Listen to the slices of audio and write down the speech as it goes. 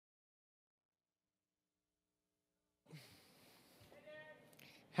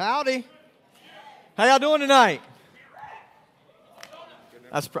Howdy. How y'all doing tonight?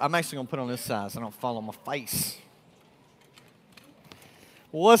 I'm actually going to put on this side so I don't fall on my face.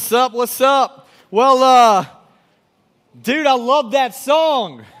 What's up? What's up? Well, dude, I love that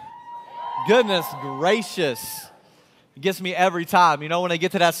song. Goodness gracious. It gets me every time. You know, when I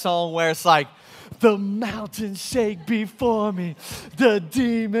get to that song where it's like, the mountains shake before me, the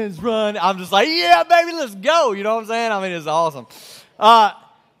demons run. I'm just like, yeah, baby, let's go. You know what I'm saying? I mean, it's awesome.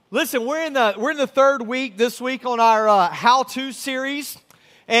 Listen, we're in the third week this week on our how-to series.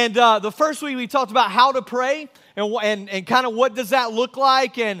 And the first week we talked about how to pray and kind of what does that look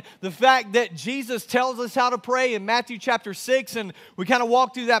like, and the fact that Jesus tells us how to pray in Matthew chapter 6, and we kind of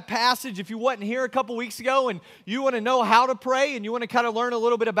walked through that passage. If you wasn't here a couple weeks ago and you want to know how to pray and you want to kind of learn a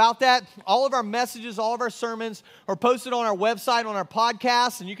little bit about that, all of our messages, all of our sermons are posted on our website, on our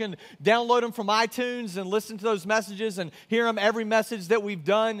podcast, and you can download them from iTunes and listen to those messages and hear them, every message that we've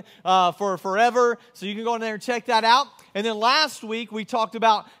done for forever. So you can go in there and check that out. And then last week we talked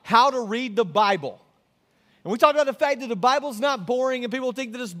about how to read the Bible. And we talked about the fact that the Bible's not boring, and people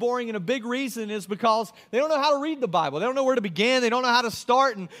think that it's boring, and a big reason is because they don't know how to read the Bible. They don't know where to begin. They don't know how to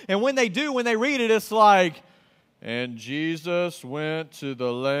start. And when they do, when they read it, it's like, and Jesus went to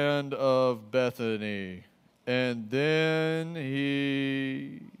the land of Bethany, and then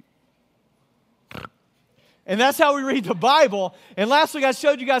he... And that's how we read the Bible. And last week I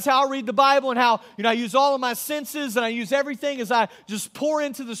showed you guys how I read the Bible and how, I use all of my senses and I use everything as I just pour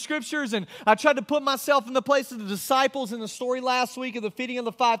into the Scriptures. And I tried to put myself in the place of the disciples in the story last week of the feeding of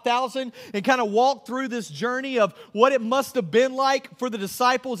the 5,000 and kind of walk through this journey of what it must have been like for the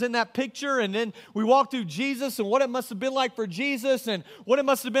disciples in that picture. And then we walked through Jesus and what it must have been like for Jesus and what it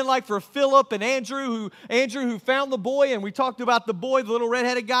must have been like for Philip and Andrew who found the boy. And we talked about the boy, the little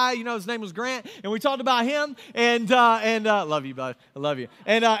redheaded guy, his name was Grant. And we talked about him. And love you, bud. I love you.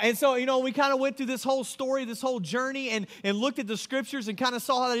 And so, we kind of went through this whole story, this whole journey, and looked at the Scriptures and kind of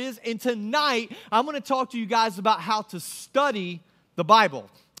saw how that is. And tonight, I'm going to talk to you guys about how to study the Bible.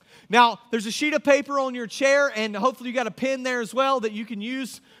 Now, there's a sheet of paper on your chair, and hopefully you got a pen there as well that you can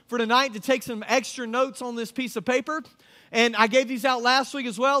use for tonight to take some extra notes on this piece of paper. And I gave these out last week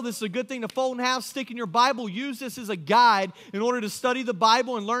as well. This is a good thing to fold and have, stick in your Bible. Use this as a guide in order to study the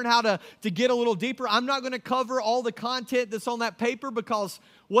Bible and learn how to get a little deeper. I'm not going to cover all the content that's on that paper because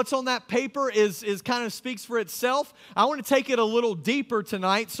what's on that paper is kind of speaks for itself. I want to take it a little deeper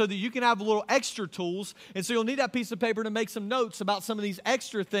tonight so that you can have a little extra tools. And so you'll need that piece of paper to make some notes about some of these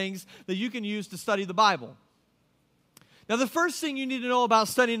extra things that you can use to study the Bible. Now, the first thing you need to know about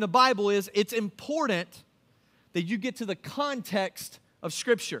studying the Bible is it's important that you get to the context of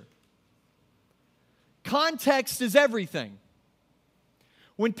Scripture. Context is everything.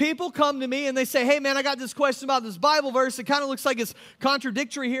 When people come to me and they say, hey man, I got this question about this Bible verse, it kind of looks like it's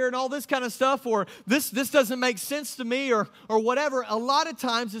contradictory here and all this kind of stuff, or this doesn't make sense to me, or whatever, a lot of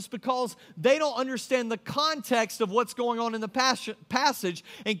times it's because they don't understand the context of what's going on in the passage,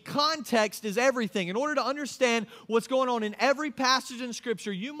 and context is everything. In order to understand what's going on in every passage in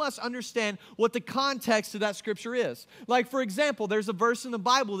Scripture, you must understand what the context of that Scripture is. Like, for example, there's a verse in the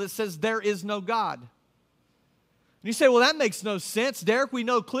Bible that says, there is no God. And you say, well, that makes no sense. Derek, we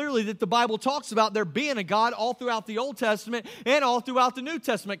know clearly that the Bible talks about there being a God all throughout the Old Testament and all throughout the New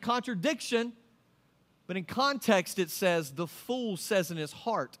Testament. Contradiction. But in context, it says, the fool says in his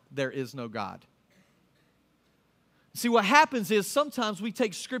heart, there is no God. See, what happens is sometimes we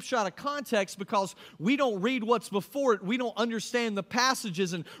take Scripture out of context because we don't read what's before it. We don't understand the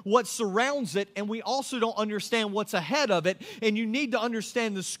passages and what surrounds it, and we also don't understand what's ahead of it. And you need to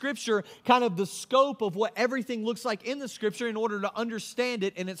understand the Scripture, kind of the scope of what everything looks like in the Scripture in order to understand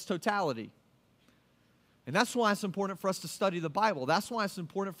it in its totality. And that's why it's important for us to study the Bible. That's why it's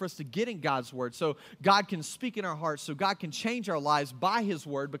important for us to get in God's Word so God can speak in our hearts, so God can change our lives by His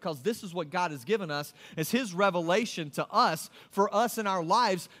Word, because this is what God has given us as His revelation to us, for us in our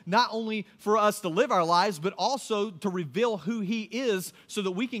lives, not only for us to live our lives, but also to reveal who He is so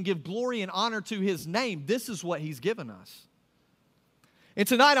that we can give glory and honor to His name. This is what He's given us. And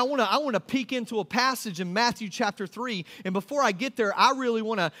tonight I want to peek into a passage in Matthew chapter 3. And before I get there, I really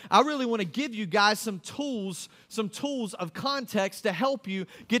want to give you guys some tools of context to help you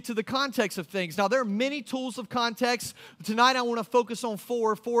get to the context of things. Now, there are many tools of context. Tonight I want to focus on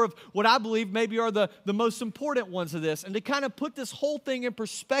four of what I believe maybe are the most important ones of this. And to kind of put this whole thing in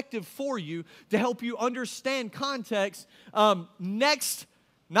perspective for you to help you understand context,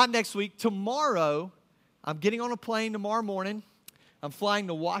 tomorrow, I'm getting on a plane tomorrow morning. I'm flying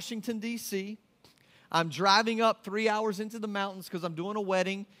to Washington, D.C. I'm driving up 3 hours into the mountains because I'm doing a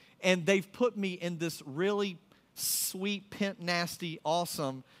wedding, and they've put me in this really sweet, pimp, nasty,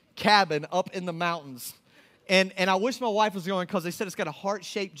 awesome cabin up in the mountains. And I wish my wife was going because they said it's got a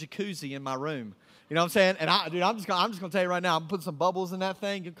heart-shaped jacuzzi in my room. You know what I'm saying? And I'm just gonna tell you right now, I'm putting some bubbles in that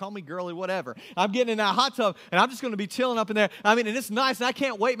thing. You can call me girly, whatever. I'm getting in that hot tub, and I'm just going to be chilling up in there. I mean, and it's nice, and I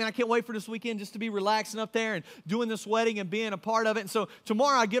can't wait, man. I can't wait for this weekend just to be relaxing up there and doing this wedding and being a part of it. And so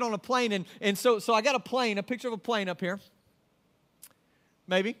tomorrow I get on a plane, and so I got a picture of a plane up here.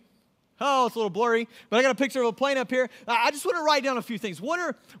 Maybe. Oh, it's a little blurry, but I got a picture of a plane up here. I just want to write down a few things. What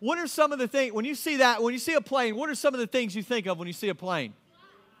are some of the things, when you see a plane, what are some of the things you think of when you see a plane?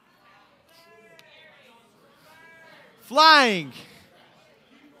 Flying.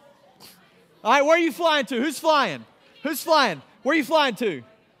 All right, where are you flying to? Who's flying? Who's flying? Where are you flying to?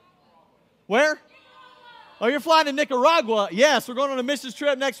 Where? Oh, you're flying to Nicaragua. Yes, we're going on a missions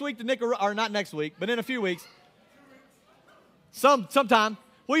trip next week to Nicaragua, or not next week, but in a few weeks. Sometime.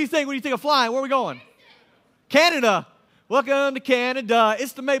 What do you think? What do you think of flying? Where are we going? Canada. Welcome to Canada.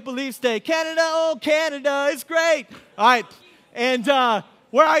 It's the Maple Leaf State. Canada, oh, Canada, it's great. All right, and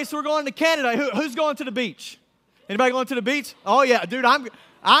where are you? So we're going to Canada. Who's going to the beach? Anybody going to the beach? Oh yeah, dude, I'm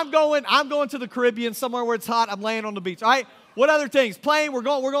going to the Caribbean, somewhere where it's hot. I'm laying on the beach. All right. What other things? Plane. We're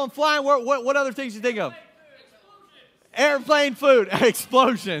going flying. What other things do you think of? Airplane food.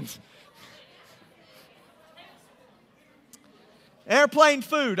 Explosions. Airplane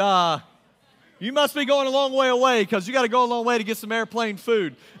food. You must be going a long way away because you got to go a long way to get some airplane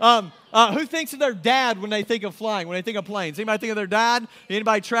food. Who thinks of their dad when they think of flying? When they think of planes? Anybody think of their dad?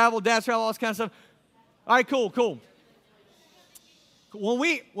 Anybody travel? Dads travel? All this kind of stuff. All right, cool. When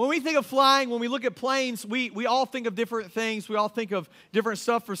we think of flying, when we look at planes, we all think of different things. We all think of different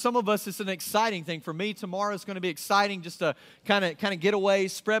stuff. For some of us, it's an exciting thing. For me, tomorrow is going to be exciting just to kind of get away,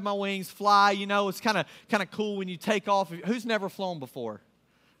 spread my wings, fly. You know, it's kind of cool when you take off. Who's never flown before?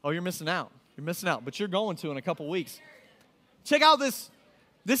 Oh, you're missing out. You're missing out, but you're going to in a couple weeks. Check out this.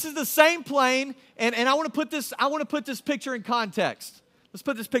 This is the same plane, and I want to put this picture in context. Let's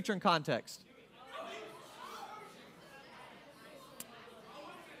put this picture in context.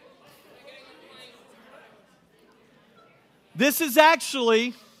 This is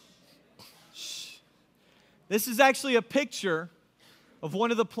actually a picture of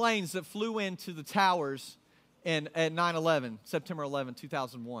one of the planes that flew into the towers at 9/11, September 11,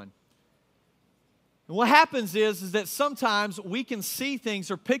 2001. And what happens is that sometimes we can see things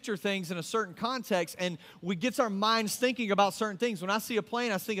or picture things in a certain context, and we get our minds thinking about certain things. When I see a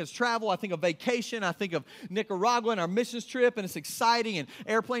plane, I think it's travel, I think of vacation, I think of Nicaragua and our missions trip, and it's exciting, and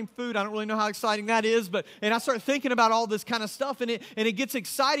airplane food. I don't really know how exciting that is, and I start thinking about all this kind of stuff, and it gets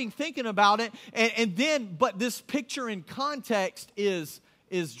exciting thinking about it. But this picture in context is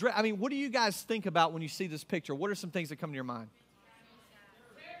I mean, what do you guys think about when you see this picture? What are some things that come to your mind?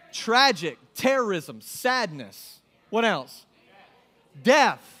 Tragic, terrorism, sadness. What else?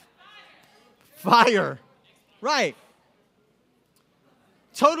 Death. Fire. Right.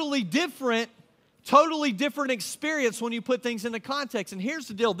 Totally different experience when you put things into context. And here's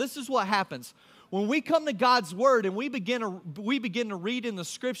the deal. This is what happens. When we come to God's Word and we begin to read in the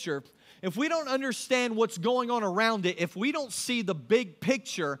Scripture, if we don't understand what's going on around it, if we don't see the big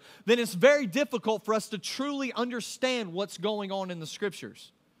picture, then it's very difficult for us to truly understand what's going on in the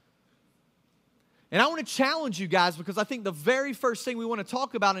Scriptures. And I want to challenge you guys because I think the very first thing we want to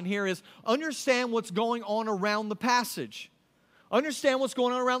talk about in here is understand what's going on around the passage. Understand what's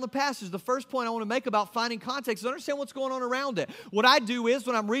going on around the passage. The first point I want to make about finding context is understand what's going on around it. What I do is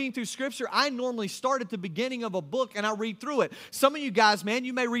when I'm reading through Scripture, I normally start at the beginning of a book and I read through it. Some of you guys, man,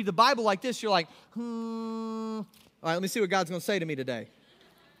 you may read the Bible like this. You're like, all right, let me see what God's going to say to me today.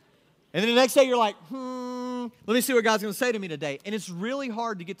 And then the next day you're like, let me see what God's going to say to me today. And it's really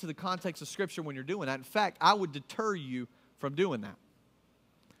hard to get to the context of Scripture when you're doing that. In fact, I would deter you from doing that.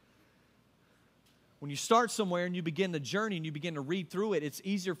 When you start somewhere and you begin the journey and you begin to read through it, it's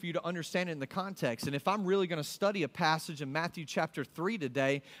easier for you to understand it in the context. And if I'm really going to study a passage in Matthew chapter 3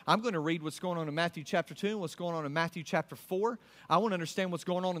 today, I'm going to read what's going on in Matthew chapter 2 and what's going on in Matthew chapter 4. I want to understand what's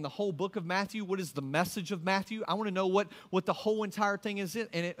going on in the whole book of Matthew. What is the message of Matthew? I want to know what the whole entire thing is.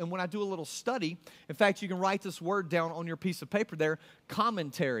 And when I do a little study, in fact, you can write this word down on your piece of paper there,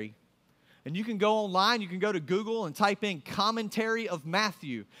 commentary. And you can go online, you can go to Google and type in commentary of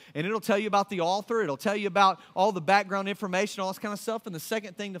Matthew. And it'll tell you about the author. It'll tell you about all the background information, all this kind of stuff. And the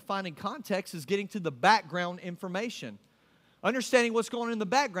second thing to find in context is getting to the background information. Understanding what's going on in the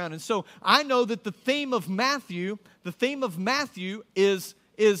background. And so I know that the theme of Matthew is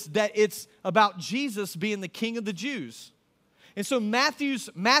that it's about Jesus being the King of the Jews. And so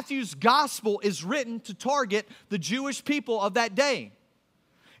Matthew's gospel is written to target the Jewish people of that day.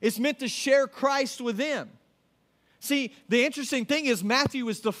 It's meant to share Christ with them. See, the interesting thing is Matthew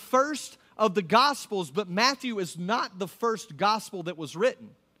is the first of the Gospels, but Matthew is not the first gospel that was written.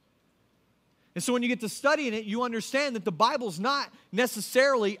 And so when you get to studying it, you understand that the Bible's not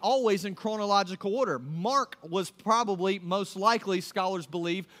necessarily always in chronological order. Mark was probably, most likely, scholars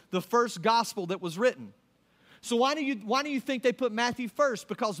believe, the first gospel that was written. So why do you think they put Matthew first?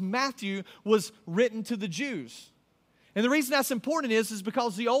 Because Matthew was written to the Jews. And the reason that's important is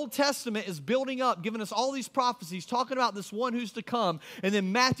because the Old Testament is building up, giving us all these prophecies, talking about this one who's to come. And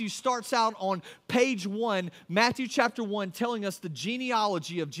then Matthew starts out on page 1, Matthew chapter 1, telling us the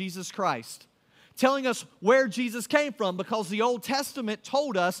genealogy of Jesus Christ. Telling us where Jesus came from, because the Old Testament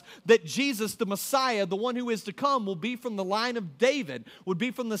told us that Jesus, the Messiah, the one who is to come, will be from the line of David, would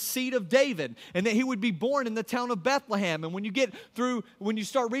be from the seed of David, and that he would be born in the town of Bethlehem. And when you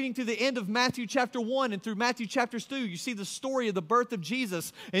start reading through the end of Matthew chapter 1 and through Matthew chapter 2, you see the story of the birth of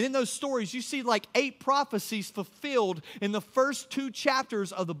Jesus. And in those stories, you see like 8 prophecies fulfilled in the first 2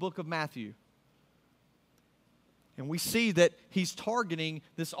 chapters of the book of Matthew. And we see that he's targeting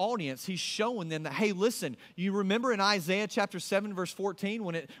this audience. He's showing them that, hey, listen, you remember in Isaiah chapter 7, verse 14,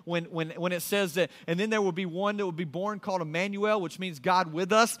 when it says that, and then there will be one that will be born called Emmanuel, which means God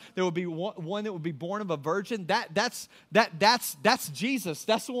with us. There will be one that will be born of a virgin. That's Jesus.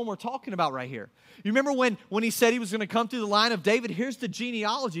 That's the one we're talking about right here. You remember when he said he was going to come through the line of David? Here's the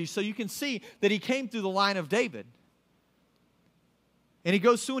genealogy, so you can see that he came through the line of David. And he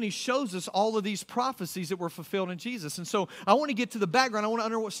goes through and he shows us all of these prophecies that were fulfilled in Jesus. And so I want to get to the background. I want to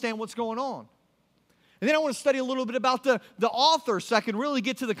understand what's going on. And then I want to study a little bit about the author so I can really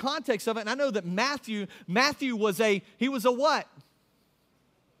get to the context of it. And I know that Matthew was a what?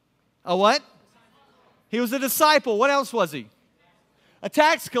 A what? He was a disciple. What else was he? A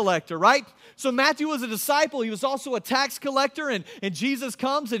tax collector, right? So Matthew was a disciple. He was also a tax collector, and Jesus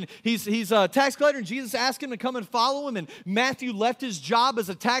comes, and he's a tax collector, and Jesus asked him to come and follow him, and Matthew left his job as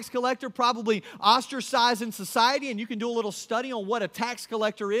a tax collector, probably ostracized in society, and you can do a little study on what a tax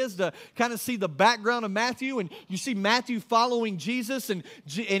collector is to kind of see the background of Matthew, and you see Matthew following Jesus, and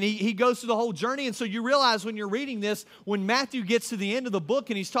he goes through the whole journey, and so you realize when you're reading this, when Matthew gets to the end of the book,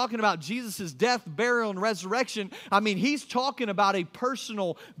 and he's talking about Jesus' death, burial, and resurrection, I mean, he's talking about a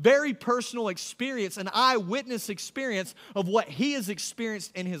very personal experience, an eyewitness experience of what he has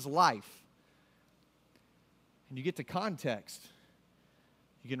experienced in his life. And you get the context.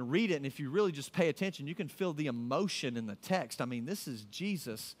 You can read it, and if you really just pay attention, you can feel the emotion in the text. I mean, this is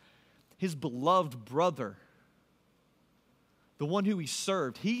Jesus, his beloved brother, the one who he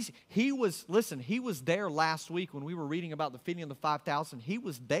served. He was there last week when we were reading about the feeding of the 5,000. He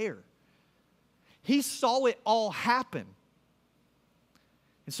was there. He saw it all happen.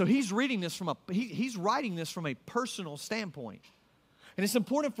 And so he's writing this from a personal standpoint. And it's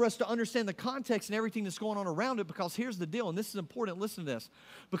important for us to understand the context and everything that's going on around it, because here's the deal, and this is important, listen to this,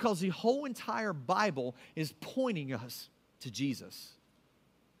 because the whole entire Bible is pointing us to Jesus.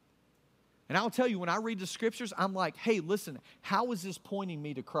 And I'll tell you, when I read the scriptures, I'm like, hey, listen, how is this pointing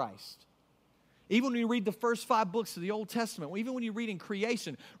me to Christ? Even when you read the first 5 books of the Old Testament, even when you read in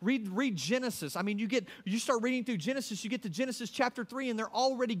creation, read Genesis. I mean, you start reading through Genesis, you get to Genesis chapter 3, and they're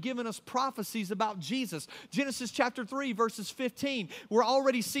already giving us prophecies about Jesus. Genesis chapter 3, verses 15, we're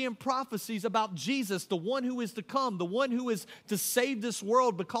already seeing prophecies about Jesus, the one who is to come, the one who is to save this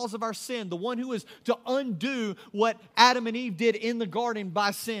world because of our sin, the one who is to undo what Adam and Eve did in the garden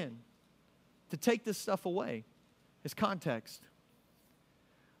by sin. To take this stuff away is context.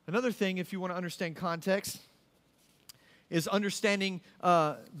 Another thing, if you want to understand context, is understanding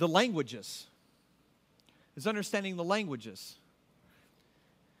the languages.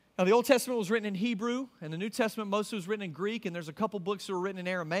 Now, the Old Testament was written in Hebrew, and the New Testament mostly was written in Greek, and there's a couple books that were written in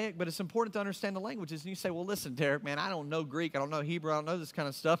Aramaic, but it's important to understand the languages. And you say, well, listen, Derek, man, I don't know Greek, I don't know Hebrew, I don't know this kind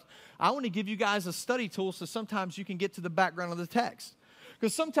of stuff. I want to give you guys a study tool so sometimes you can get to the background of the text.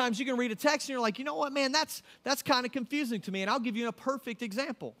 Because sometimes you can read a text and you're like, you know what, man, that's kind of confusing to me. And I'll give you a perfect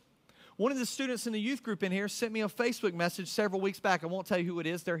example. One of the students in the youth group in here sent me a Facebook message several weeks back. I won't tell you who it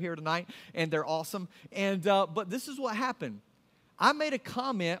is. They're here tonight, and they're awesome. And but this is what happened. I made a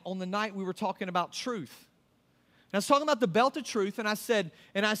comment on the night we were talking about truth. And I was talking about the belt of truth, and I said,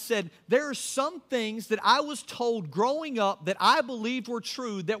 there are some things that I was told growing up that I believed were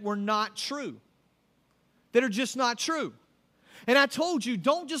true that were not true, that are just not true. And I told you,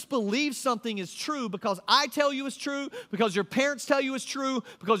 don't just believe something is true because I tell you it's true, because your parents tell you it's true,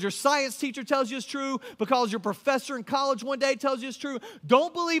 because your science teacher tells you it's true, because your professor in college one day tells you it's true.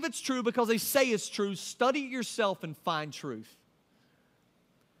 Don't believe it's true because they say it's true. Study it yourself and find truth.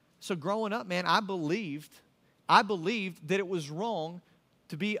 So growing up, man, I believed that it was wrong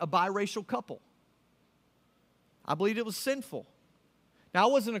to be a biracial couple. I believed it was sinful. Now,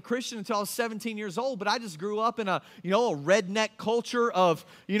 I wasn't a Christian until I was 17 years old, but I just grew up in a redneck culture of,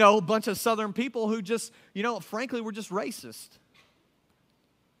 a bunch of Southern people who just, frankly, were just racist.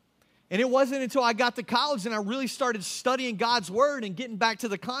 And it wasn't until I got to college and I really started studying God's Word and getting back to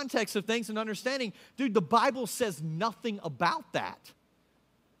the context of things and understanding, dude, the Bible says nothing about that.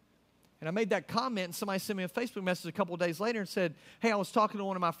 And I made that comment, and somebody sent me a Facebook message a couple of days later and said, hey, I was talking to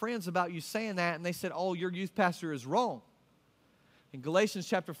one of my friends about you saying that, and they said, oh, your youth pastor is wrong. In Galatians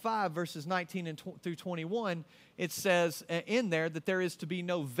chapter 5, verses 19 through 21, it says in there that there is to be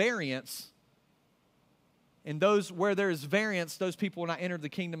no variance. And those where there is variance, those people will not enter the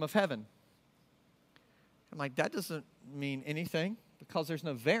kingdom of heaven. I'm like, that doesn't mean anything because there's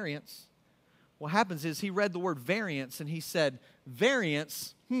no variance. What happens is he read the word variance and he said,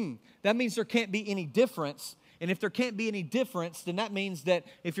 variance, that means there can't be any difference. And if there can't be any difference, then that means that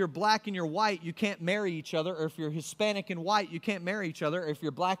if you're black and you're white, you can't marry each other. Or if you're Hispanic and white, you can't marry each other. Or if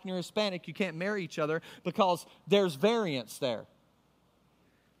you're black and you're Hispanic, you can't marry each other because there's variance there.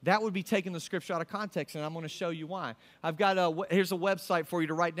 That would be taking the scripture out of context, and I'm going to show you why. I've got here's a website for you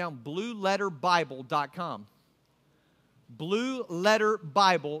to write down, blueletterbible.com.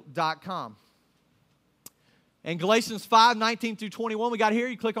 Blueletterbible.com. And Galatians 5, 19 through 21, we got here.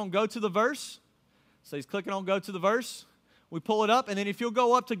 You click on go to the verse. So he's clicking on go to the verse. We pull it up, and then if you'll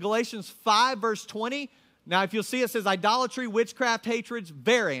go up to Galatians 5, verse 20, now if you'll see it says idolatry, witchcraft, hatred,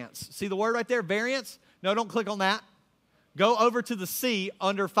 variance. See the word right there, variance? No, don't click on that. Go over to the C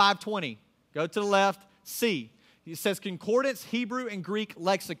under 520. Go to the left, C. It says Concordance, Hebrew, and Greek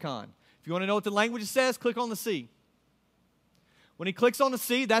lexicon. If you want to know what the language says, click on the C. When he clicks on the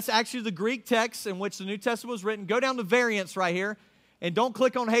C, that's actually the Greek text in which the New Testament was written. Go down to variance right here, and don't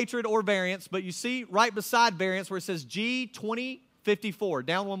click on hatred or variance, but you see right beside variance where it says G2054.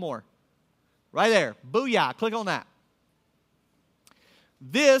 Down one more. Right there. Booyah. Click on that.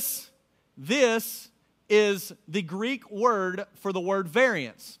 This is the Greek word for the word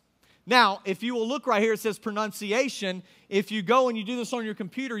variance. Now, if you will look right here, it says pronunciation. If you go and you do this on your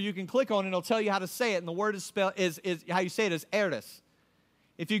computer, you can click on it, and it'll tell you how to say it, and the word is spelled is how you say it is eris.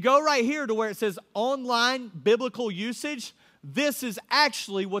 If you go right here to where it says online biblical usage, this is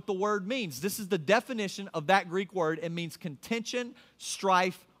actually what the word means. This is the definition of that Greek word. It means contention,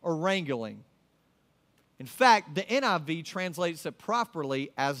 strife, or wrangling. In fact, the NIV translates it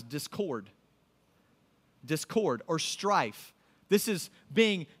properly as discord. Discord or strife. This is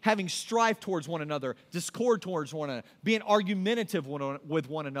having strife towards one another, discord towards one another, being argumentative with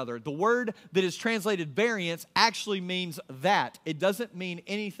one another. The word that is translated variance actually means that. It doesn't mean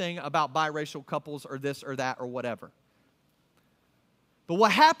anything about biracial couples or this or that or whatever. But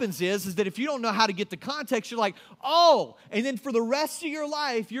what happens is that if you don't know how to get the context, you're like, oh, and then for the rest of your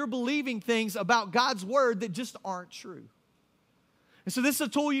life, you're believing things about God's word that just aren't true. And so this is a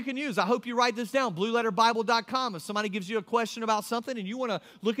tool you can use. I hope you write this down, blueletterbible.com. If somebody gives you a question about something and you want to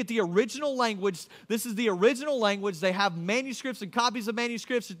look at the original language, this is the original language. They have manuscripts and copies of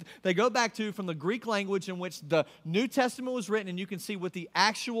manuscripts that they go back to from the Greek language in which the New Testament was written, and you can see what the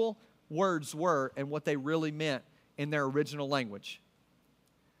actual words were and what they really meant in their original language.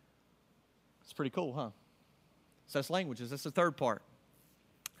 It's pretty cool, huh? So that's languages. That's the third part.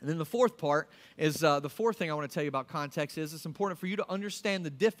 And then the fourth part is, the fourth thing I want to tell you about context is it's important for you to understand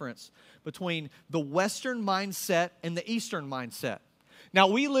the difference between the Western mindset and the Eastern mindset. Now,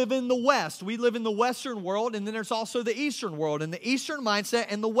 we live in the West. We live in the Western world, and then there's also the Eastern world. And the Eastern mindset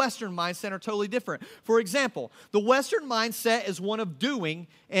and the Western mindset are totally different. For example, the Western mindset is one of doing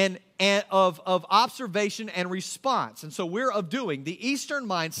and of observation and response. And so we're of doing. The Eastern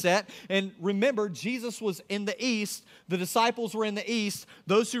mindset, and remember, Jesus was in the East. The disciples were in the East.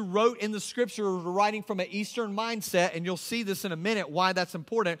 Those who wrote in the Scripture were writing from an Eastern mindset, and you'll see this in a minute, why that's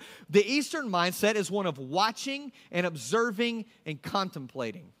important. The Eastern mindset is one of watching and observing and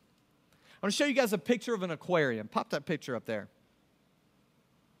contemplating. I want to show you guys a picture of an aquarium. Pop that picture up there.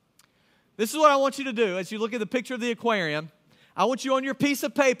 This is what I want you to do as you look at the picture of the aquarium. I want you on your piece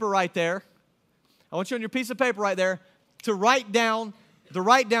of paper right there. I want you on your piece of paper right there to write down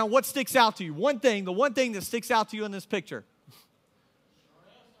what sticks out to you. The one thing that sticks out to you in this picture.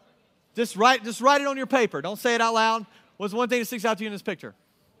 Just write it on your paper. Don't say it out loud. What's the one thing that sticks out to you in this picture?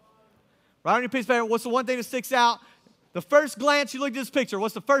 Write on your piece of paper. What's the one thing that sticks out? The first glance you look at this picture,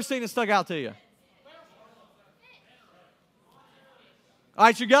 what's the first thing that stuck out to you? All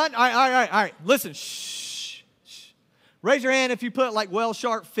right, you're done? All right. Listen, shh. Raise your hand if you put like whale,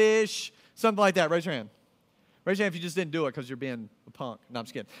 shark, fish, something like that. Raise your hand. Raise your hand if you just didn't do it because you're being a punk. No, I'm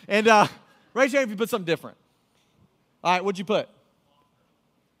just kidding. And raise your hand if you put something different. All right, what'd you put?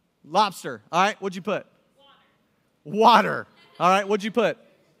 Lobster. All right, what'd you put? Water. All right, what'd you put?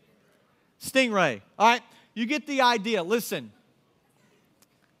 Stingray. All right, you get the idea. Listen.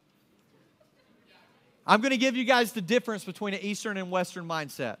 I'm going to give you guys the difference between an Eastern and Western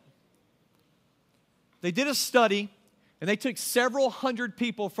mindset. They did a study, and they took several hundred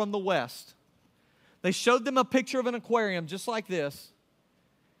people from the West. They showed them a picture of an aquarium just like this,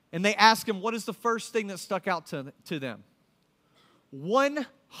 and they asked them, what is the first thing that stuck out to them?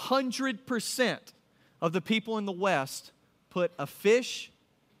 100% of the people in the West put a fish,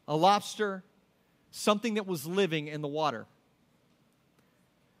 a lobster, something that was living in the water.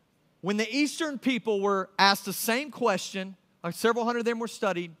 When the Eastern people were asked the same question, several hundred of them were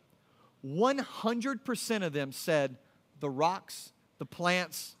studied, 100% of them said the rocks, the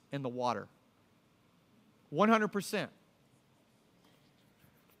plants, and the water. 100%.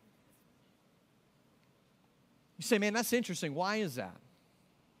 You say, man, that's interesting. Why is that?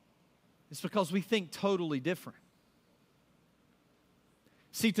 It's because we think totally different.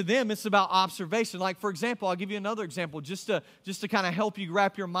 See, to them, it's about observation. Like, for example, I'll give you another example just to kind of help you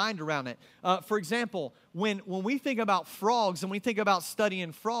wrap your mind around it. For example, when we think about frogs and we think about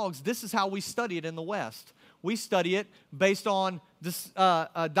studying frogs, this is how we study it in the West. We study it based on this,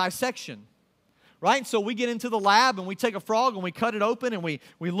 dissection. Right? So we get into the lab and we take a frog and we cut it open and we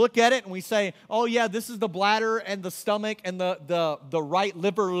look at it and we say, oh yeah, this is the bladder and the stomach and the right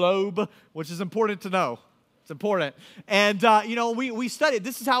liver lobe, which is important to know. It's important. And, we study it.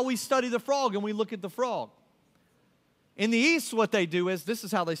 This is how we study the frog, and we look at the frog. In the East, what they do is, this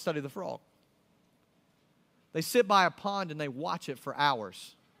is how they study the frog. They sit by a pond and they watch it for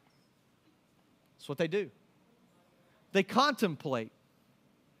hours. That's what they do. They contemplate.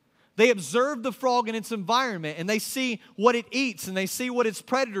 They observe the frog in its environment, and they see what it eats, and they see what its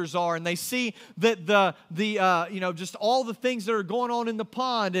predators are, and they see that just all the things that are going on in the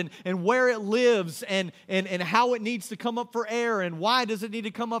pond, and where it lives, and how it needs to come up for air, and why does it need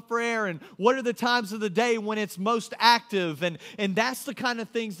to come up for air, and what are the times of the day when it's most active, and that's the kind of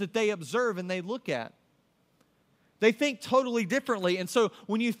things that they observe and they look at. They think totally differently. And so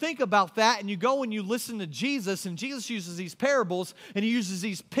when you think about that and you go and you listen to Jesus, and Jesus uses these parables and he uses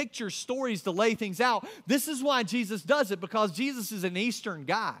these picture stories to lay things out, this is why Jesus does it, because Jesus is an Eastern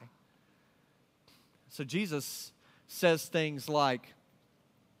guy. So Jesus says things like,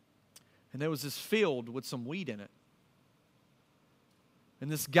 and there was this field with some wheat in it.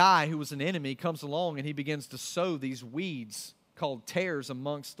 And this guy who was an enemy comes along and he begins to sow these weeds called tares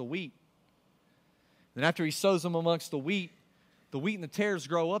amongst the wheat. And after he sows them amongst the wheat and the tares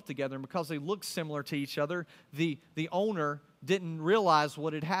grow up together. And because they look similar to each other, the owner didn't realize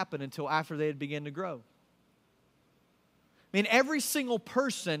what had happened until after they had begun to grow. I mean, every single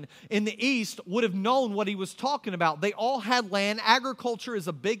person in the East would have known what he was talking about. They all had land. Agriculture is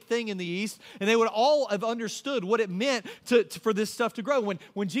a big thing in the East. And they would all have understood what it meant for this stuff to grow.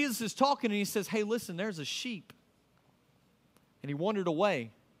 When Jesus is talking and he says, hey, listen, there's a sheep. And he wandered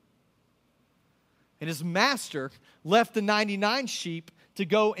away. And his master left the 99 sheep to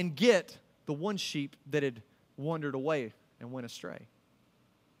go and get the one sheep that had wandered away and went astray.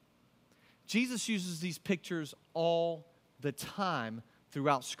 Jesus uses these pictures all the time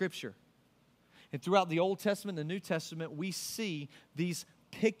throughout Scripture. And throughout the Old Testament and the New Testament, we see these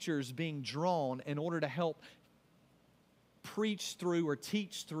pictures being drawn in order to help preach through or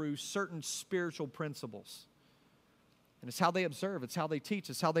teach through certain spiritual principles. And it's how they observe, it's how they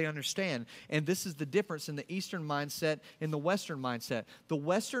teach, it's how they understand. And this is the difference in the Eastern mindset and the Western mindset. The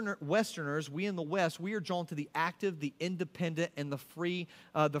Westerners, we in the West, we are drawn to the active, the independent, and the free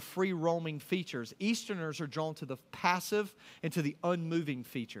roaming features. Easterners are drawn to the passive and to the unmoving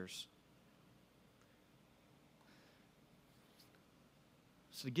features.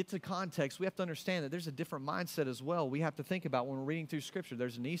 So to get to context, we have to understand that there's a different mindset as well we have to think about when we're reading through Scripture.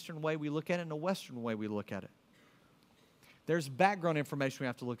 There's an Eastern way we look at it and a Western way we look at it. There's background information we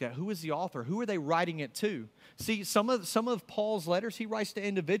have to look at. Who is the author? Who are they writing it to? See, some of Paul's letters, he writes to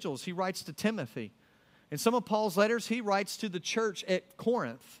individuals. He writes to Timothy. In some of Paul's letters, he writes to the church at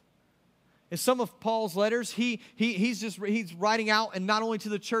Corinth. In some of Paul's letters, he's writing out, and not only to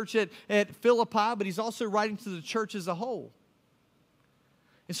the church at Philippi, but he's also writing to the church as a whole.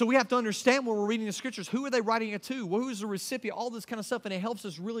 And so we have to understand when we're reading the Scriptures, who are they writing it to? Well, who's the recipient? All this kind of stuff, and it helps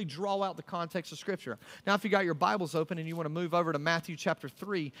us really draw out the context of Scripture. Now, if you got your Bibles open and you want to move over to Matthew chapter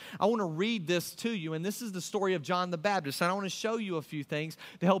 3, I want to read this to you, and this is the story of John the Baptist. And I want to show you a few things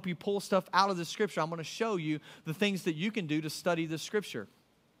to help you pull stuff out of the Scripture. I'm going to show you the things that you can do to study the Scripture.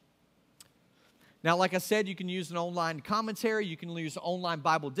 Now, like I said, you can use an online commentary. You can use an online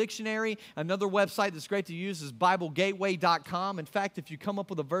Bible dictionary. Another website that's great to use is BibleGateway.com. In fact, if you come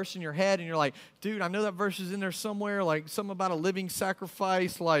up with a verse in your head and you're like, dude, I know that verse is in there somewhere, like something about a living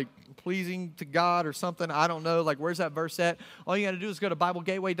sacrifice, like pleasing to God or something, I don't know, like where's that verse at? All you got to do is go to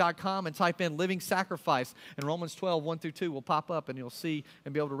BibleGateway.com and type in living sacrifice, and Romans 12, 1 through 2 will pop up, and you'll see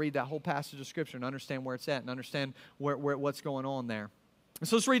and be able to read that whole passage of Scripture and understand where it's at and understand what's going on there.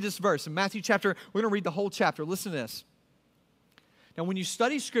 So let's read this verse. In Matthew chapter, we're going to read the whole chapter. Listen to this. Now, when you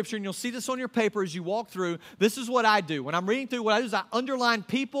study Scripture, and you'll see this on your paper as you walk through, this is what I do. When I'm reading through, what I do is I underline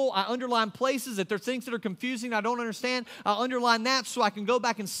people, I underline places. If there's things that are confusing, I don't understand, I underline that so I can go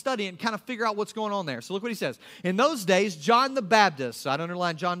back and study it and kind of figure out what's going on there. So look what he says. In those days, John the Baptist, so I'd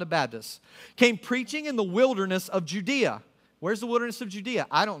underline John the Baptist, came preaching in the wilderness of Judea. Where's the wilderness of Judea?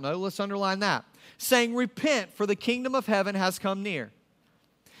 I don't know. Let's underline that. Saying, repent, for the kingdom of heaven has come near.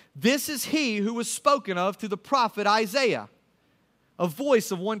 This is he who was spoken of through the prophet Isaiah, a voice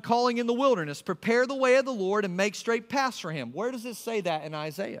of one calling in the wilderness, prepare the way of the Lord and make straight paths for him. Where does it say that in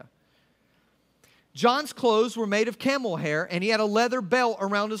Isaiah? John's clothes were made of camel hair, and he had a leather belt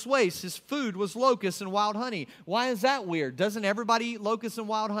around his waist. His food was locusts and wild honey. Why is that weird? Doesn't everybody eat locusts and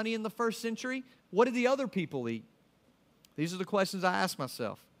wild honey in the first century? What did the other people eat? These are the questions I ask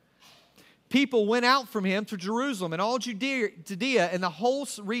myself. People went out from him to Jerusalem and all Judea and the whole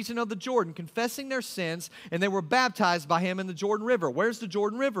region of the Jordan, confessing their sins, and they were baptized by him in the Jordan River. Where's the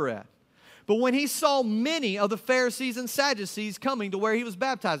Jordan River at? But when he saw many of the Pharisees and Sadducees coming to where he was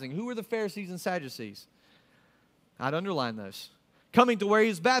baptizing, who were the Pharisees and Sadducees? I'd underline those. Coming to where he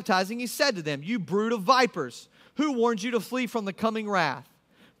was baptizing, he said to them, you brood of vipers, who warned you to flee from the coming wrath?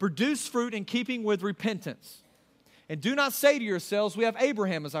 Produce fruit in keeping with repentance. And do not say to yourselves, we have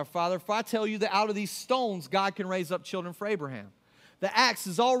Abraham as our father, for I tell you that out of these stones God can raise up children for Abraham. The axe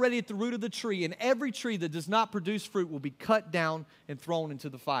is already at the root of the tree, and every tree that does not produce fruit will be cut down and thrown into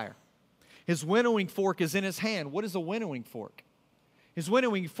the fire. His winnowing fork is in his hand. What is a winnowing fork? His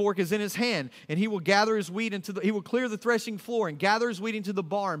winnowing fork is in his hand, and he will gather his wheat he will clear the threshing floor and gather his wheat into the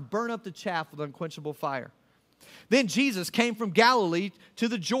barn, burn up the chaff with unquenchable fire. Then Jesus came from Galilee to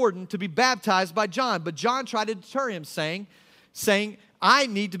the Jordan to be baptized by John. But John tried to deter him, saying, I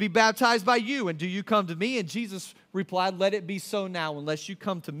need to be baptized by you, and do you come to me? And Jesus replied, let it be so now, unless you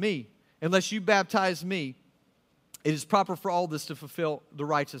come to me, unless you baptize me. It is proper for all this to fulfill the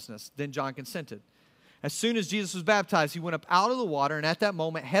righteousness. Then John consented. As soon as Jesus was baptized, he went up out of the water, and at that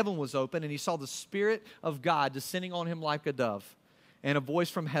moment heaven was open, and he saw the Spirit of God descending on him like a dove. And a voice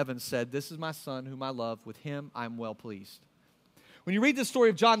from heaven said, this is my Son whom I love. With him I am well pleased. When you read the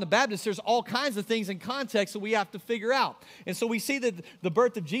story of John the Baptist, there's all kinds of things in context that we have to figure out. And so we see that the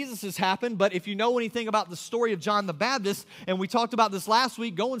birth of Jesus has happened, but if you know anything about the story of John the Baptist, and we talked about this last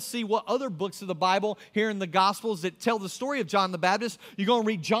week, go and see what other books of the Bible here in the Gospels that tell the story of John the Baptist. You go and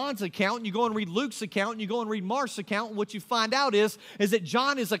read John's account, and you go and read Luke's account, and you go and read Mark's account, and what you find out is that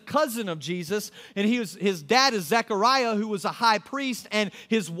John is a cousin of Jesus, and his dad is Zechariah, who was a high priest, and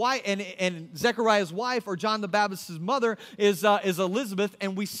his wife, and Zechariah's wife, or John the Baptist's mother, is Elizabeth,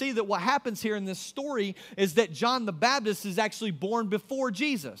 and we see that what happens here in this story is that John the Baptist is actually born before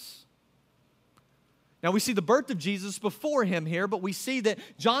Jesus. Now we see the birth of Jesus before him here, but we see that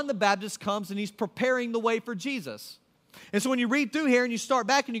John the Baptist comes and he's preparing the way for Jesus. And so when you read through here and you start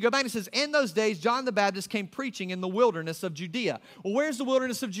back and you go back, it says, in those days John the Baptist came preaching in the wilderness of Judea. Well, where's the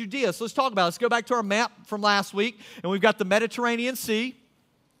wilderness of Judea? So let's talk about it. Let's go back to our map from last week, and we've got the Mediterranean Sea.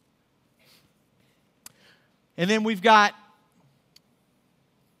 And then we've got,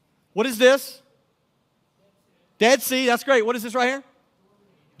 what is this? Dead Sea. That's great. What is this right here?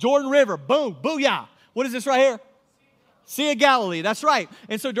 Jordan River. Boom. Booyah. What is this right here? Sea of Galilee. That's right.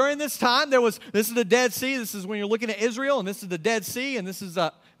 And so during this time, this is the Dead Sea. This is when you're looking at Israel, and this is the Dead Sea, and this is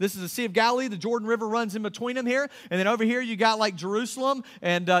the Sea of Galilee. The Jordan River runs in between them here. And then over here, you got like Jerusalem,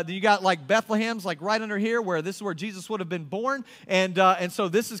 and then you got like Bethlehem's like right under here, where this is where Jesus would have been born. And so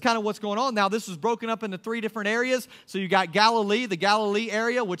this is kind of what's going on. Now, this is broken up into three different areas. So you got Galilee, the Galilee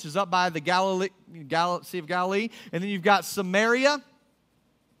area, which is up by the Sea of Galilee. And then you've got Samaria,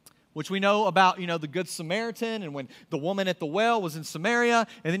 which we know about, the Good Samaritan, and when the woman at the well was in Samaria.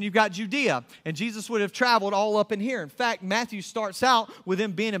 And then you've got Judea. And Jesus would have traveled all up in here. In fact, Matthew starts out with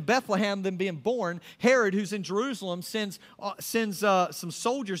him being in Bethlehem, then being born. Herod, who's in Jerusalem, sends some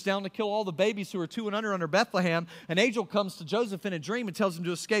soldiers down to kill all the babies who are 2 and under Bethlehem. An angel comes to Joseph in a dream and tells him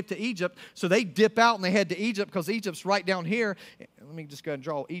to escape to Egypt. So they dip out and they head to Egypt, because Egypt's right down here. let me just go ahead and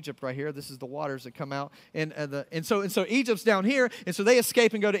draw Egypt right here. This is the waters that come out. And so Egypt's down here, and so they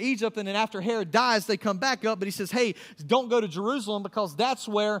escape and go to Egypt, and then after Herod dies, they come back up, but he says, hey, don't go to Jerusalem because that's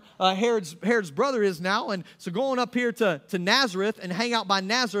where Herod's brother is now. And so going up here to Nazareth and hang out by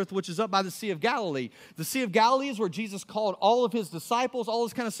Nazareth, which is up by the Sea of Galilee. The Sea of Galilee is where Jesus called all of his disciples, all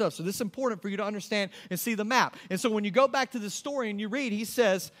this kind of stuff. So this is important for you to understand and see the map. And so when you go back to this story and you read, he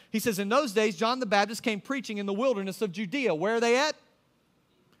says, in those days, John the Baptist came preaching in the wilderness of Judea. Where are they at?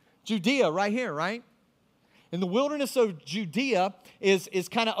 Judea, right here, right? And the wilderness of Judea is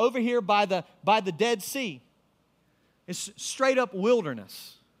kind of over here by the Dead Sea. It's straight up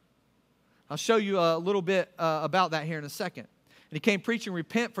wilderness. I'll show you a little bit about that here in a second. And he came preaching,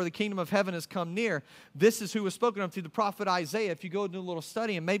 repent, for the kingdom of heaven has come near. This is who was spoken of through the prophet Isaiah. If you go and do a little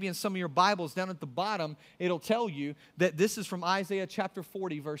study, and maybe in some of your Bibles down at the bottom, it'll tell you that this is from Isaiah chapter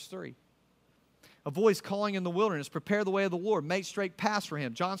 40, verse 3. A voice calling in the wilderness, prepare the way of the Lord, make straight paths for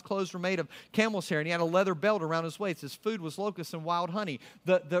him. John's clothes were made of camel's hair, and he had a leather belt around his waist. His food was locusts and wild honey.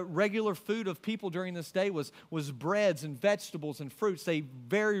 The regular food of people during this day was breads and vegetables and fruits. They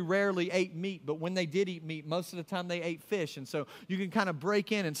very rarely ate meat, but when they did eat meat, most of the time they ate fish. And so you can kind of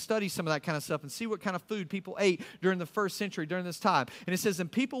break in and study some of that kind of stuff and see what kind of food people ate during the first century, during this time. And it says,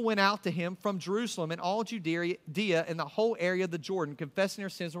 and people went out to him from Jerusalem and all Judea and the whole area of the Jordan, confessing their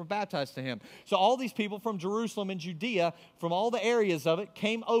sins, and were baptized to him. So all these people from Jerusalem and Judea, from all the areas of it,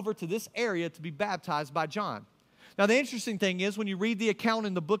 came over to this area to be baptized by John. Now, the interesting thing is, when you read the account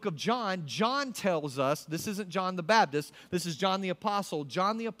in the book of John, John tells us, this isn't John the Baptist, this is John the Apostle.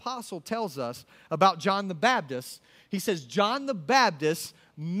 John the Apostle tells us about John the Baptist. He says, John the Baptist,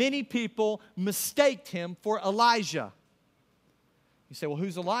 many people mistaked him for Elijah. You say, well,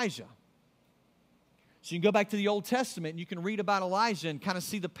 who's Elijah? So you can go back to the Old Testament and you can read about Elijah and kind of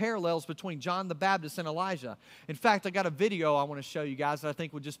see the parallels between John the Baptist and Elijah. In fact, I got a video I want to show you guys that I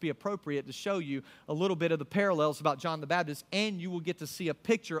think would just be appropriate to show you a little bit of the parallels about John the Baptist, and you will get to see a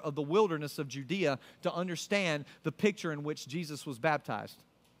picture of the wilderness of Judea to understand the picture in which Jesus was baptized.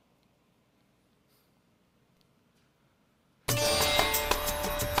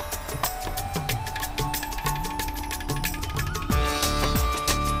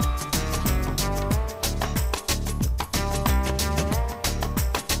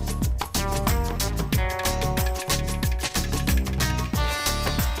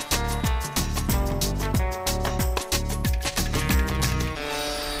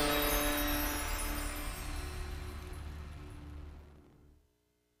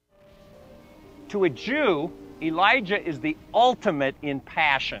 To a Jew, Elijah is the ultimate in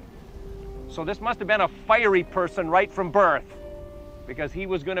passion. So this must have been a fiery person right from birth, because he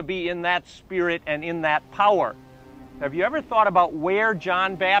was going to be in that spirit and in that power. Have you ever thought about where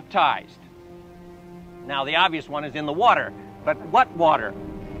John baptized? Now, the obvious one is in the water, but what water?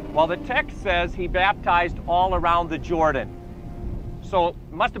 Well, the text says he baptized all around the Jordan. So it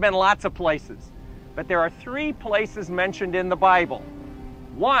must have been lots of places. But there are 3 places mentioned in the Bible.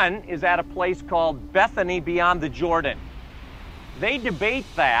 One is at a place called Bethany beyond the Jordan. They debate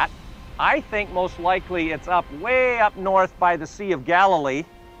that. I think most likely it's way up north by the Sea of Galilee,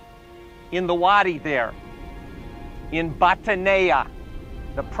 in the Wadi there, in Batanea,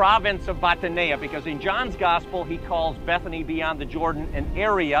 the province of Batanea, because in John's Gospel he calls Bethany beyond the Jordan an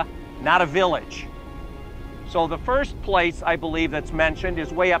area, not a village. So the first place I believe that's mentioned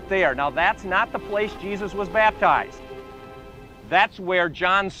is way up there. Now that's not the place Jesus was baptized. That's where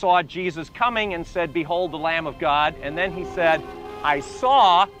John saw Jesus coming and said, behold the Lamb of God. And then he said, I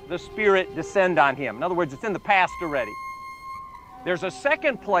saw the Spirit descend on him. In other words, it's in the past already. There's a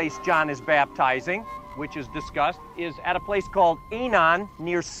second place John is baptizing, which is discussed, is at a place called Enon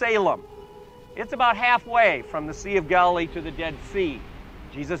near Salem. It's about halfway from the Sea of Galilee to the Dead Sea.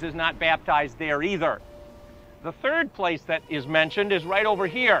 Jesus is not baptized there either. The third place that is mentioned is right over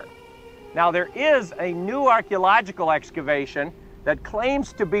here. Now, there is a new archaeological excavation that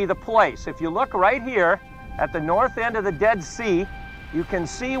claims to be the place. If you look right here at the north end of the Dead Sea, you can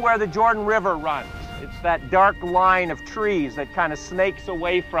see where the Jordan River runs. It's that dark line of trees that kind of snakes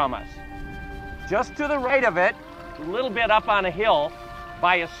away from us. Just to the right of it, a little bit up on a hill,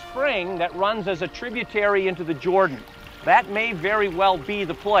 by a spring that runs as a tributary into the Jordan. That may very well be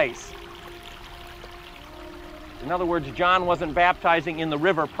the place. In other words, John wasn't baptizing in the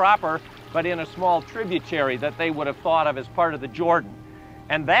river proper, but in a small tributary that they would have thought of as part of the Jordan.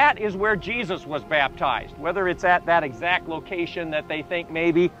 And that is where Jesus was baptized. Whether it's at that exact location that they think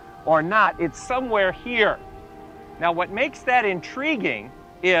maybe or not, it's somewhere here. Now, what makes that intriguing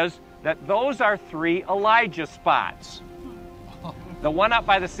is that those are 3 Elijah spots. The one up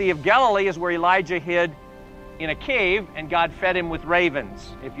by the Sea of Galilee is where Elijah hid in a cave, and God fed him with ravens,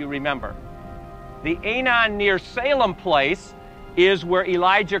 if you remember. The Anon near Salem place is where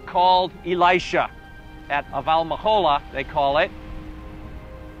Elijah called Elisha. At Aval Mahola, they call it.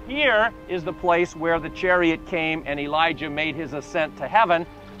 Here is the place where the chariot came and Elijah made his ascent to heaven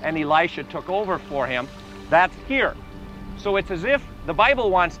and Elisha took over for him. That's here. So it's as if the Bible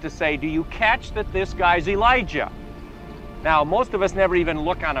wants to say, do you catch that this guy's Elijah? Now, most of us never even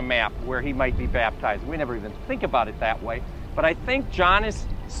look on a map where he might be baptized. We never even think about it that way. But I think John is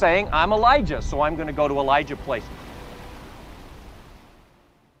saying, I'm Elijah, so I'm going to go to Elijah place.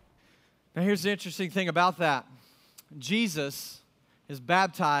 Now, here's the interesting thing about that. Jesus is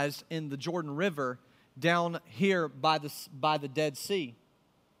baptized in the Jordan River down here by the Dead Sea.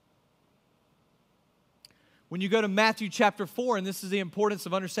 When you go to Matthew chapter 4, and this is the importance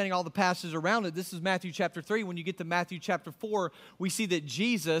of understanding all the passages around it, this is Matthew chapter 3. When you get to Matthew chapter 4, we see that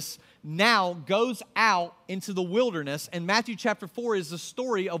Jesus now goes out into the wilderness, and Matthew chapter 4 is the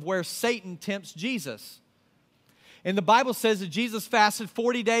story of where Satan tempts Jesus. And the Bible says that Jesus fasted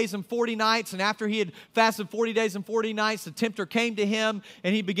 40 days and 40 nights, and after he had fasted 40 days and 40 nights, the tempter came to him,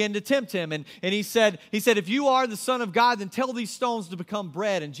 and he began to tempt him. And he said, if you are the Son of God, then tell these stones to become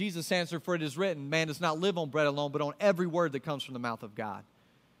bread. And Jesus answered, for it is written, man does not live on bread alone, but on every word that comes from the mouth of God.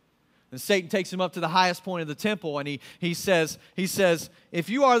 And Satan takes him up to the highest point of the temple, and he says,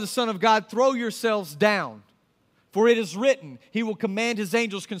 if you are the Son of God, throw yourselves down. For it is written, he will command his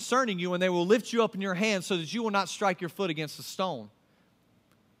angels concerning you, and they will lift you up in your hands so that you will not strike your foot against a stone.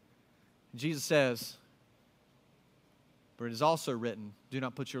 And Jesus says, but it is also written, do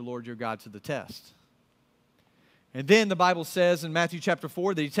not put your Lord your God to the test. And then the Bible says in Matthew chapter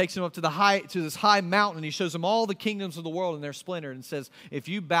 4 that he takes him up to this high mountain, and he shows him all the kingdoms of the world and their splendor, and says, if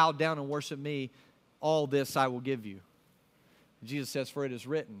you bow down and worship me, all this I will give you. And Jesus says, for it is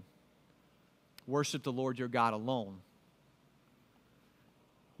written, worship the Lord your God alone.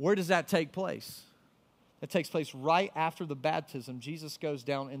 Where does that take place? That takes place right after the baptism. Jesus goes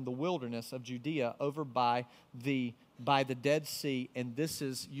down in the wilderness of Judea over by the Dead Sea. And this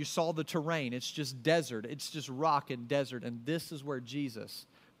is, you saw the terrain. It's just desert. It's just rock and desert. And this is where Jesus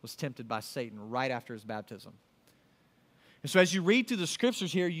was tempted by Satan right after his baptism. And so as you read through the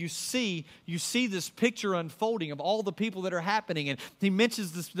scriptures here, you see this picture unfolding of all the people that are happening. And he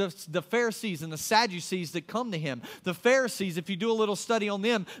mentions the Pharisees and the Sadducees that come to him. The Pharisees, if you do a little study on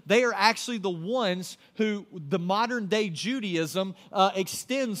them, they are actually the ones who the modern day Judaism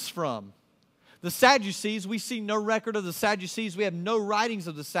extends from. The Sadducees, we see no record of the Sadducees. We have no writings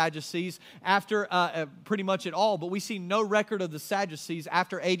of the Sadducees after pretty much at all. But we see no record of the Sadducees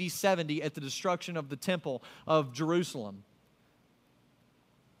after AD 70 at the destruction of the temple of Jerusalem.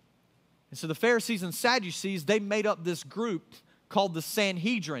 And so the Pharisees and Sadducees, they made up this group called the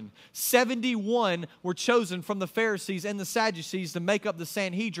Sanhedrin. 71 were chosen from the Pharisees and the Sadducees to make up the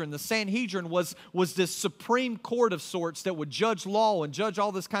Sanhedrin. The Sanhedrin was this supreme court of sorts that would judge law and judge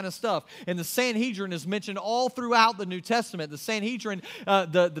all this kind of stuff. And the Sanhedrin is mentioned all throughout the New Testament. The Sanhedrin,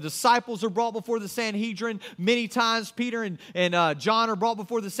 the disciples are brought before the Sanhedrin. Many times Peter and John are brought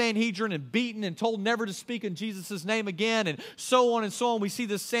before the Sanhedrin and beaten and told never to speak in Jesus' name again, and so on and so on. We see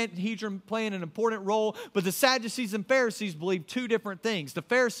the Sanhedrin playing an important role. But the Sadducees and Pharisees believe two different things. The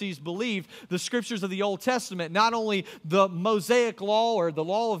Pharisees believed the scriptures of the Old Testament, not only the Mosaic law or the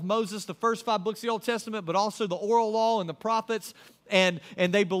law of Moses, the first 5 books of the Old Testament, but also the oral law and the prophets. And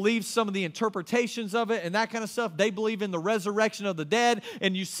they believe some of the interpretations of it and that kind of stuff. They believe in the resurrection of the dead.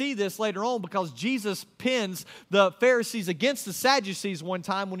 And you see this later on because Jesus pins the Pharisees against the Sadducees one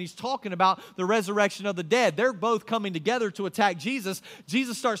time when he's talking about the resurrection of the dead. They're both coming together to attack Jesus.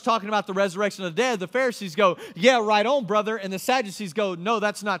 Jesus starts talking about the resurrection of the dead. The Pharisees go, yeah, right on, brother. And the Sadducees go, no,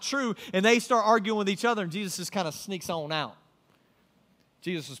 that's not true. And they start arguing with each other, and Jesus just kind of sneaks on out.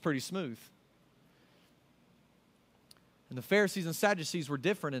 Jesus was pretty smooth. And the Pharisees and Sadducees were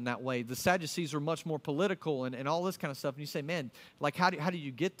different in that way. The Sadducees were much more political and all this kind of stuff. And you say, man, like how do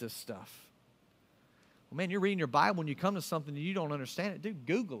you get this stuff? Well, man, you're reading your Bible and you come to something and you don't understand it. Dude,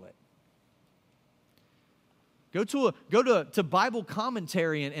 Google it. Go to Bible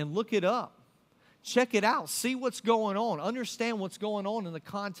commentary and look it up. Check it out. See what's going on. Understand what's going on in the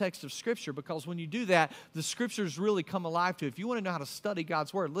context of Scripture, because when you do that, the Scriptures really come alive to you. If you want to know how to study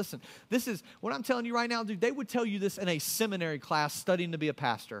God's Word, listen, this is what I'm telling you right now, dude. They would tell you this in a seminary class studying to be a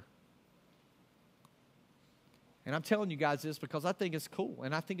pastor. And I'm telling you guys this because I think it's cool,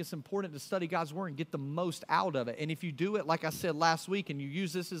 and I think it's important to study God's Word and get the most out of it. And if you do it, like I said last week, and you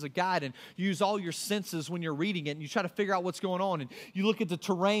use this as a guide and you use all your senses when you're reading it, and you try to figure out what's going on, and you look at the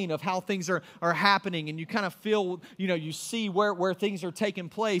terrain of how things are happening, and you kind of feel, you see where things are taking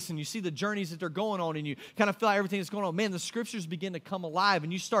place, and you see the journeys that they're going on, and you kind of feel like everything that's going on. Man, the Scriptures begin to come alive,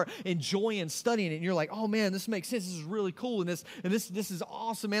 and you start enjoying studying it, and you're like, oh man, this makes sense. This is really cool, and this is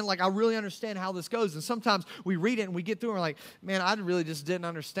awesome, man. Like, I really understand how this goes. And sometimes we read it and we get through and we're like, man, I really just didn't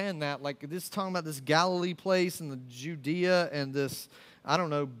understand that. Like, this talking about this Galilee place and the Judea and this, I don't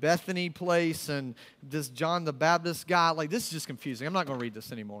know, Bethany place and this John the Baptist guy. Like, this is just confusing. I'm not going to read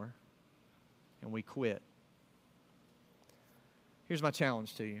this anymore. And we quit. Here's my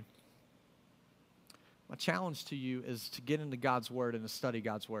challenge to you. My challenge to you is to get into God's Word and to study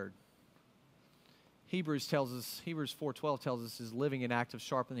God's Word. Hebrews 4:12 tells us is living an active,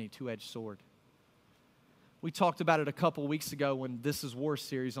 sharpening a two-edged sword. We talked about it a couple weeks ago when This Is War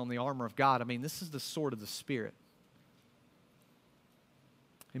series on the armor of God. I mean, this is the sword of the Spirit.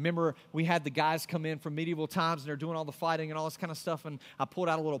 Remember, we had the guys come in from medieval times, and they're doing all the fighting and all this kind of stuff, and I pulled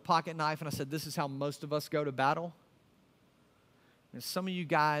out a little pocket knife, and I said, this is how most of us go to battle. And some of you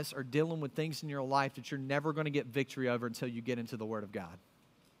guys are dealing with things in your life that you're never going to get victory over until you get into the Word of God.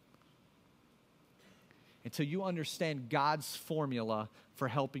 Until you understand God's formula for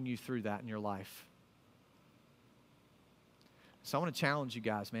helping you through that in your life. So I want to challenge you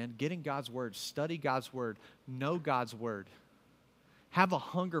guys, man. Get in God's Word. Study God's Word. Know God's Word. Have a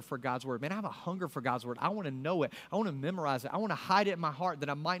hunger for God's Word. Man, I have a hunger for God's Word. I want to know it. I want to memorize it. I want to hide it in my heart that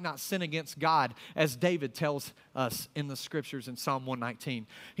I might not sin against God, as David tells us in the Scriptures in Psalm 119.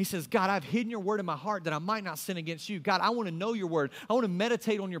 He says, God, I've hidden your Word in my heart that I might not sin against you. God, I want to know your Word. I want to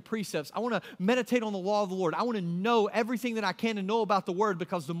meditate on your precepts. I want to meditate on the law of the Lord. I want to know everything that I can to know about the Word,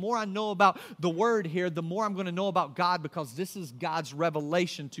 because the more I know about the Word here, the more I'm going to know about God, because this is God's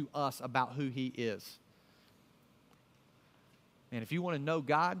revelation to us about who He is. And if you want to know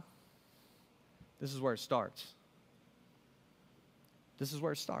God, this is where it starts. This is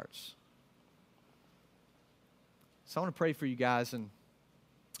where it starts. So I want to pray for you guys, and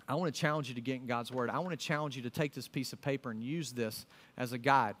I want to challenge you to get in God's Word. I want to challenge you to take this piece of paper and use this as a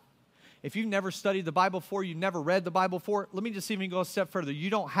guide. If you've never studied the Bible before, you've never read the Bible before, let me just even go a step further. You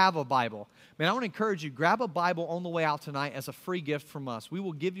don't have a Bible. Man, I want to encourage you, grab a Bible on the way out tonight as a free gift from us. We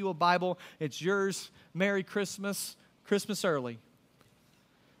will give you a Bible. It's yours. Merry Christmas. Christmas early.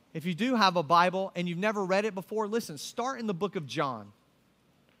 If you do have a Bible and you've never read it before, listen, start in the book of John.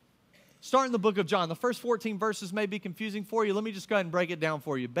 Start in the book of John. The first 14 verses may be confusing for you. Let me just go ahead and break it down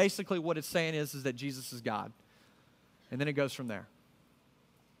for you. Basically, what it's saying is that Jesus is God. And then it goes from there.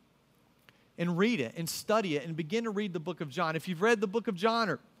 And read it and study it and begin to read the book of John. If you've read the book of John,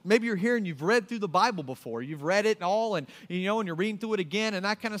 or maybe you're here and you've read through the Bible before. You've read it all, and and you're reading through it again and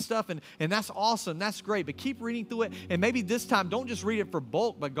that kind of stuff, and that's awesome. That's great. But keep reading through it, and maybe this time don't just read it for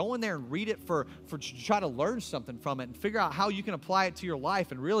bulk, but go in there and read it for try to learn something from it and figure out how you can apply it to your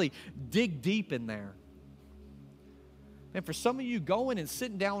life and really dig deep in there. And for some of you, going and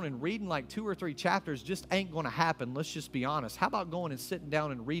sitting down and reading like 2 or 3 chapters just ain't going to happen. Let's just be honest. How about going and sitting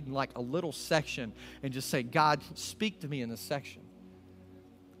down and reading like a little section and just say, God, speak to me in this section.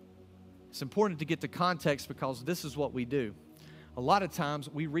 It's important to get the context, because this is what we do. A lot of times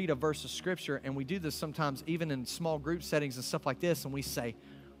we read a verse of Scripture, and we do this sometimes even in small group settings and stuff like this, and we say,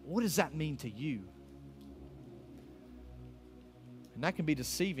 what does that mean to you? And that can be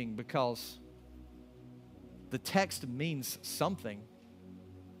deceiving, because the text means something.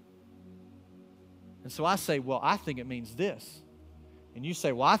 And so I say, well, I think it means this. And you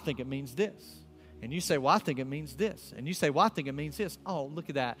say, well, I think it means this. And you say, well, I think it means this. And you say, well, I think it means this. Oh, look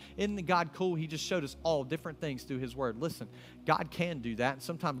at that. Isn't God cool? He just showed us all different things through His Word. Listen, God can do that. And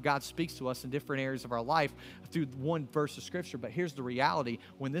sometimes God speaks to us in different areas of our life through one verse of Scripture. But here's the reality.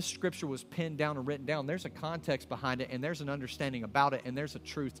 When this Scripture was penned down and written down, there's a context behind it, and there's an understanding about it, and there's a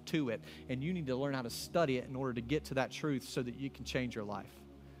truth to it. And you need to learn how to study it in order to get to that truth so that you can change your life.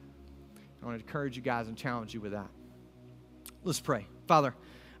 I want to encourage you guys and challenge you with that. Let's pray. Father,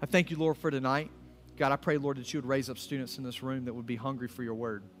 I thank you, Lord, for tonight. God, I pray, Lord, that you would raise up students in this room that would be hungry for your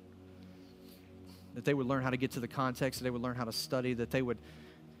word, that they would learn how to get to the context, that they would learn how to study, that they would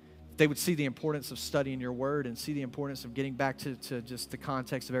see the importance of studying your word and see the importance of getting back to just the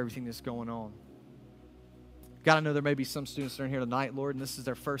context of everything that's going on. God, I know there may be some students that are in here tonight, Lord, and this is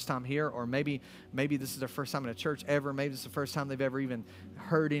their first time here, or maybe this is their first time in a church ever. Maybe it's the first time they've ever even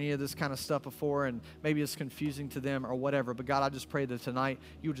heard any of this kind of stuff before, and maybe it's confusing to them or whatever. But God, I just pray that tonight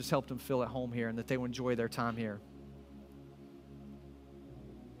you would just help them feel at home here and that they would enjoy their time here.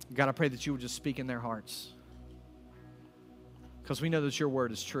 God, I pray that you would just speak in their hearts. because we know that your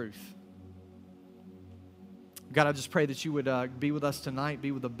word is truth. God, I just pray that you would be with us tonight,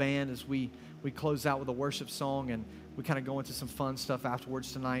 be with the band as we close out with a worship song, and we kind of go into some fun stuff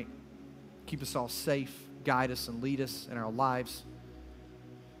afterwards tonight. Keep us all safe, guide us and lead us in our lives.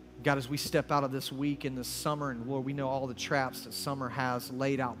 God, as we step out of this week in this summer, and Lord, we know all the traps that summer has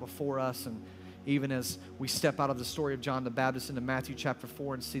laid out before us, and even as we step out of the story of John the Baptist into Matthew chapter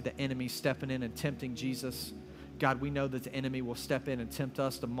 4 and see the enemy stepping in and tempting Jesus, God, we know that the enemy will step in and tempt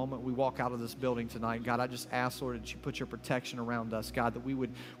us the moment we walk out of this building tonight. God, I just ask, Lord, that you put your protection around us, God, that we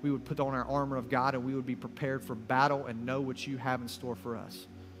would put on our armor of God and we would be prepared for battle and know what you have in store for us.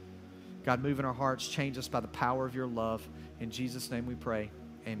 God, move in our hearts, change us by the power of your love. In Jesus' name we pray,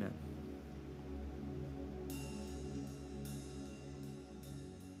 amen.